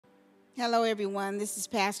Hello, everyone. This is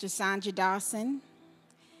Pastor Sandra Dawson,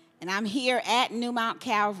 and I'm here at New Mount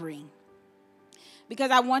Calvary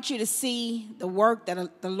because I want you to see the work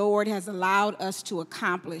that the Lord has allowed us to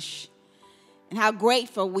accomplish and how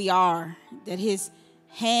grateful we are that His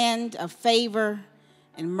hand of favor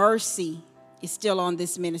and mercy is still on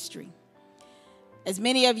this ministry. As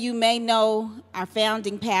many of you may know, our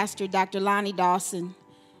founding pastor, Dr. Lonnie Dawson,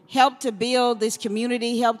 helped to build this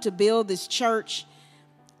community, helped to build this church.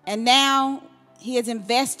 And now he has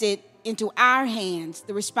invested into our hands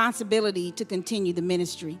the responsibility to continue the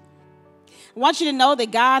ministry. I want you to know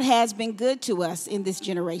that God has been good to us in this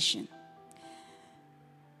generation.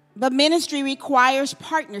 But ministry requires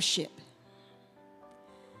partnership.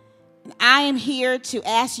 And I am here to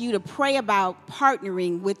ask you to pray about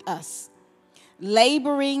partnering with us,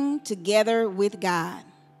 laboring together with God.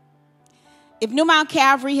 If New Mount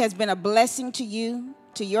Calvary has been a blessing to you,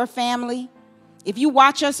 to your family, if you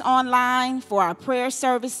watch us online for our prayer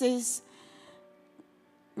services,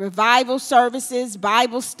 revival services,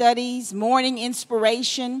 Bible studies, morning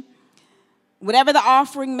inspiration, whatever the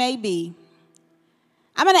offering may be,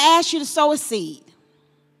 I'm going to ask you to sow a seed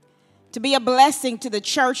to be a blessing to the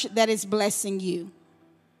church that is blessing you.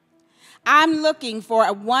 I'm looking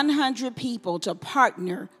for 100 people to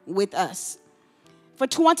partner with us for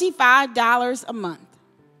 $25 a month.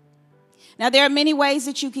 Now, there are many ways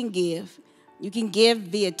that you can give. You can give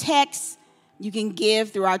via text. You can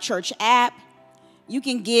give through our church app. You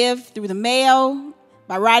can give through the mail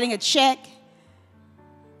by writing a check.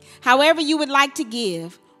 However you would like to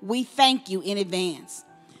give, we thank you in advance.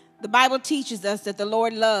 The Bible teaches us that the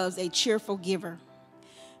Lord loves a cheerful giver.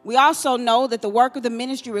 We also know that the work of the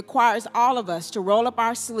ministry requires all of us to roll up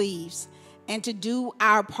our sleeves and to do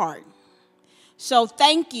our part. So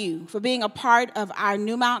thank you for being a part of our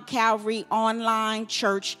New Mount Calvary online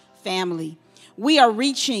church family. We are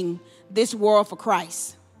reaching this world for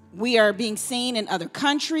Christ. We are being seen in other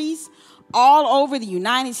countries, all over the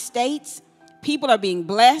United States. People are being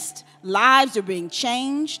blessed. Lives are being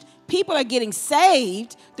changed. People are getting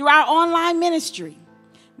saved through our online ministry.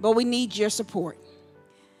 But we need your support.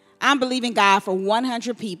 I'm believing God for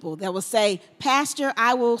 100 people that will say, Pastor,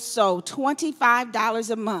 I will sow $25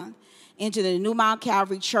 a month into the New Mount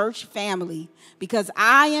Calvary Church family because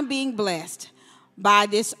I am being blessed by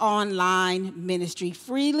this online ministry.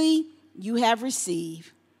 Freely you have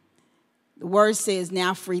received. The word says,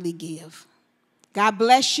 now freely give. God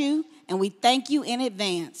bless you, and we thank you in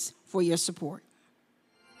advance for your support.